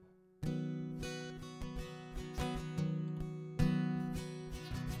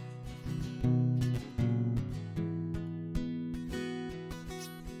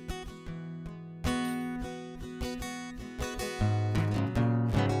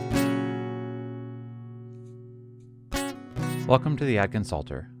Welcome to the Yadkin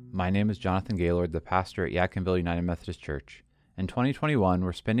Psalter. My name is Jonathan Gaylord, the pastor at Yadkinville United Methodist Church. In 2021,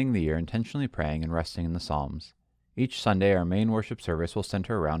 we're spending the year intentionally praying and resting in the Psalms. Each Sunday, our main worship service will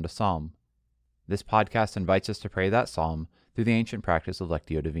center around a psalm. This podcast invites us to pray that psalm through the ancient practice of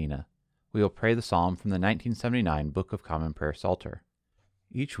Lectio Divina. We will pray the psalm from the 1979 Book of Common Prayer Psalter.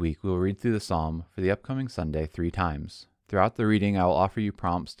 Each week, we will read through the psalm for the upcoming Sunday 3 times. Throughout the reading, I will offer you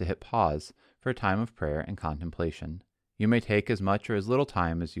prompts to hit pause for a time of prayer and contemplation. You may take as much or as little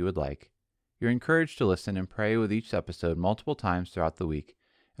time as you would like. You're encouraged to listen and pray with each episode multiple times throughout the week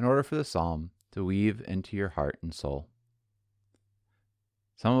in order for the psalm to weave into your heart and soul.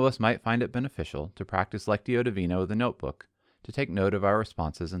 Some of us might find it beneficial to practice Lectio Divina with a notebook to take note of our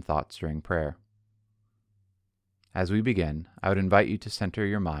responses and thoughts during prayer. As we begin, I would invite you to center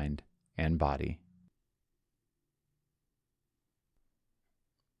your mind and body.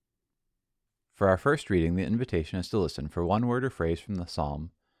 For our first reading, the invitation is to listen for one word or phrase from the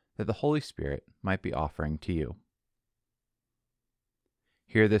psalm that the Holy Spirit might be offering to you.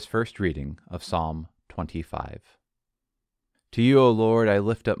 Hear this first reading of Psalm 25. To you, O Lord, I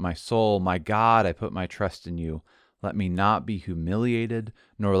lift up my soul. My God, I put my trust in you. Let me not be humiliated,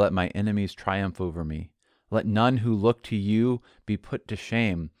 nor let my enemies triumph over me. Let none who look to you be put to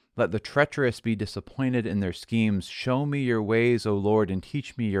shame. Let the treacherous be disappointed in their schemes. Show me your ways, O Lord, and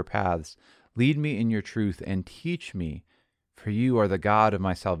teach me your paths. Lead me in your truth and teach me, for you are the God of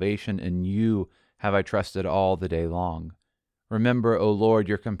my salvation, and you have I trusted all the day long. Remember, O Lord,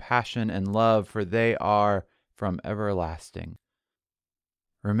 your compassion and love, for they are from everlasting.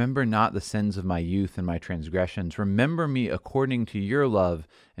 Remember not the sins of my youth and my transgressions. Remember me according to your love,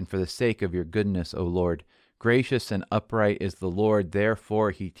 and for the sake of your goodness, O Lord. Gracious and upright is the Lord,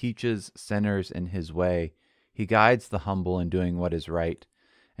 therefore he teaches sinners in his way. He guides the humble in doing what is right,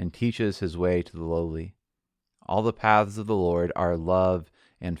 and teaches his way to the lowly. All the paths of the Lord are love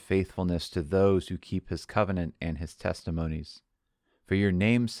and faithfulness to those who keep his covenant and his testimonies. For your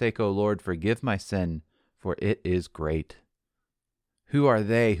name's sake, O Lord, forgive my sin, for it is great. Who are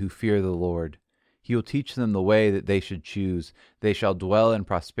they who fear the Lord? He will teach them the way that they should choose. They shall dwell in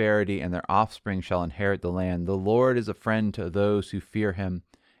prosperity, and their offspring shall inherit the land. The Lord is a friend to those who fear him,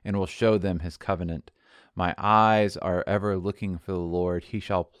 and will show them his covenant. My eyes are ever looking for the Lord. He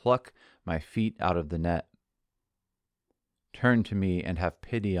shall pluck my feet out of the net. Turn to me and have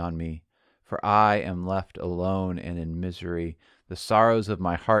pity on me, for I am left alone and in misery. The sorrows of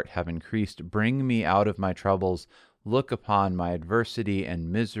my heart have increased. Bring me out of my troubles. Look upon my adversity and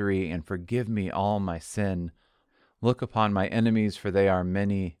misery, and forgive me all my sin. Look upon my enemies, for they are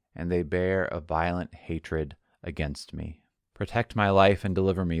many, and they bear a violent hatred against me. Protect my life and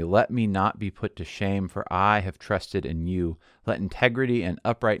deliver me. Let me not be put to shame, for I have trusted in you. Let integrity and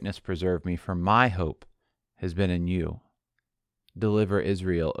uprightness preserve me, for my hope has been in you. Deliver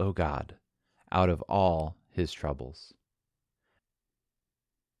Israel, O God, out of all his troubles.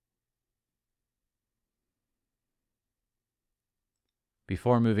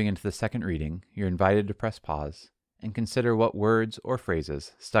 Before moving into the second reading, you're invited to press pause and consider what words or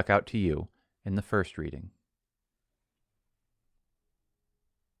phrases stuck out to you in the first reading.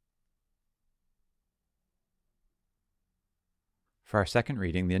 For our second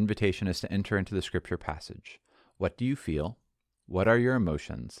reading, the invitation is to enter into the scripture passage. What do you feel? What are your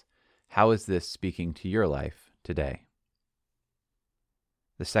emotions? How is this speaking to your life today?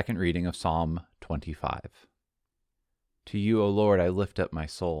 The second reading of Psalm 25. To you, O Lord, I lift up my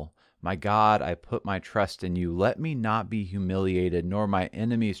soul. My God, I put my trust in you. Let me not be humiliated, nor my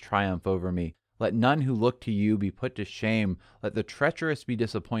enemies triumph over me. Let none who look to you be put to shame. Let the treacherous be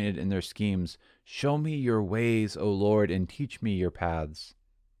disappointed in their schemes. Show me your ways, O Lord, and teach me your paths.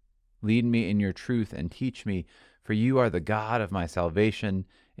 Lead me in your truth and teach me, for you are the God of my salvation.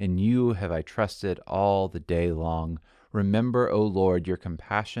 In you have I trusted all the day long. Remember, O Lord, your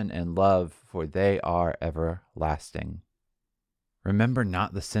compassion and love, for they are everlasting. Remember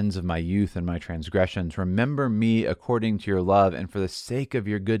not the sins of my youth and my transgressions. Remember me according to your love, and for the sake of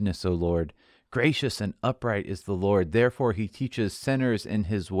your goodness, O Lord. Gracious and upright is the Lord, therefore he teaches sinners in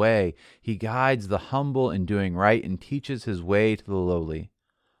his way. He guides the humble in doing right, and teaches his way to the lowly.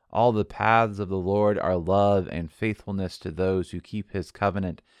 All the paths of the Lord are love and faithfulness to those who keep his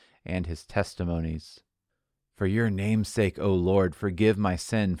covenant and his testimonies. For your name's sake, O Lord, forgive my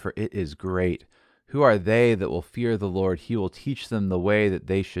sin, for it is great. Who are they that will fear the Lord? He will teach them the way that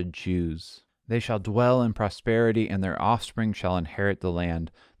they should choose. They shall dwell in prosperity, and their offspring shall inherit the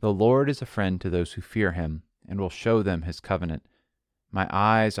land. The Lord is a friend to those who fear him, and will show them his covenant. My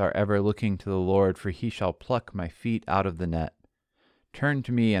eyes are ever looking to the Lord, for he shall pluck my feet out of the net. Turn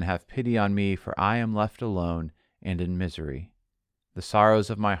to me and have pity on me, for I am left alone and in misery. The sorrows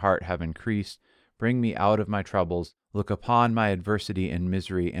of my heart have increased. Bring me out of my troubles. Look upon my adversity and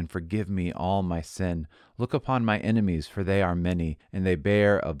misery, and forgive me all my sin. Look upon my enemies, for they are many, and they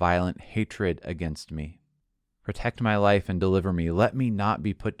bear a violent hatred against me. Protect my life and deliver me. Let me not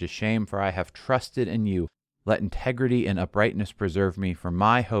be put to shame, for I have trusted in you. Let integrity and uprightness preserve me, for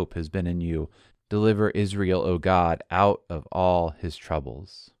my hope has been in you. Deliver Israel, O God, out of all his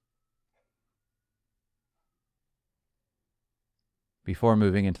troubles. Before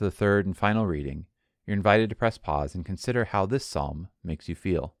moving into the third and final reading, you're invited to press pause and consider how this psalm makes you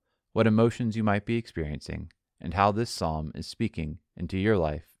feel, what emotions you might be experiencing, and how this psalm is speaking into your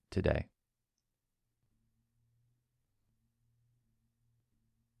life today.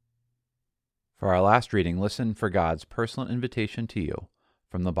 For our last reading, listen for God's personal invitation to you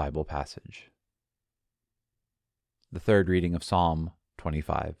from the Bible passage. The third reading of Psalm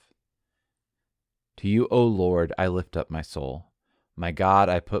 25. To you, O Lord, I lift up my soul. My God,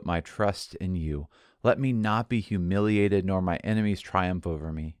 I put my trust in you. Let me not be humiliated, nor my enemies triumph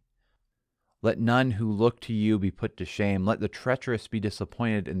over me. Let none who look to you be put to shame. Let the treacherous be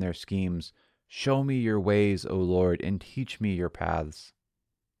disappointed in their schemes. Show me your ways, O Lord, and teach me your paths.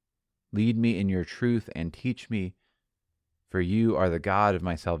 Lead me in your truth and teach me, for you are the God of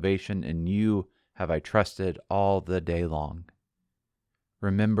my salvation, and you have I trusted all the day long.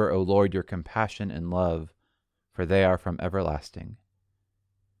 Remember, O Lord, your compassion and love, for they are from everlasting.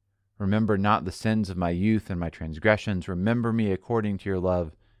 Remember not the sins of my youth and my transgressions. Remember me according to your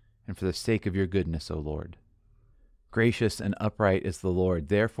love, and for the sake of your goodness, O Lord. Gracious and upright is the Lord,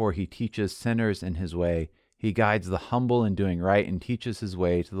 therefore he teaches sinners in his way. He guides the humble in doing right and teaches his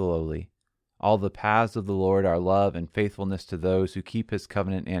way to the lowly. All the paths of the Lord are love and faithfulness to those who keep his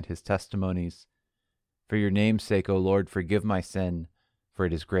covenant and his testimonies. For your name's sake, O Lord, forgive my sin, for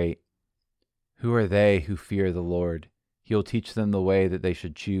it is great. Who are they who fear the Lord? He will teach them the way that they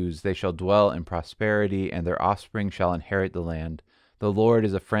should choose. They shall dwell in prosperity, and their offspring shall inherit the land. The Lord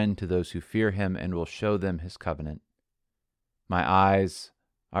is a friend to those who fear him and will show them his covenant. My eyes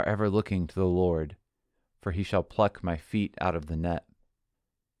are ever looking to the Lord, for he shall pluck my feet out of the net.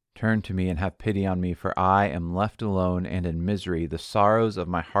 Turn to me and have pity on me, for I am left alone and in misery. The sorrows of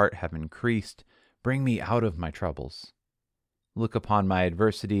my heart have increased. Bring me out of my troubles. Look upon my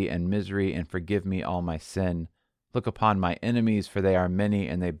adversity and misery, and forgive me all my sin. Look upon my enemies, for they are many,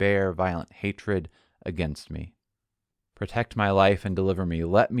 and they bear violent hatred against me. Protect my life and deliver me.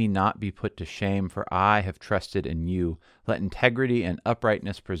 Let me not be put to shame, for I have trusted in you. Let integrity and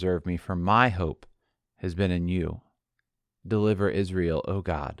uprightness preserve me, for my hope has been in you. Deliver Israel, O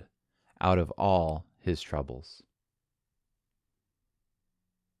God, out of all his troubles.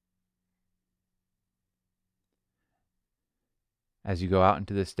 As you go out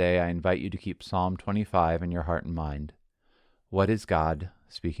into this day, I invite you to keep Psalm 25 in your heart and mind. What is God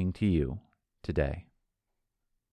speaking to you today?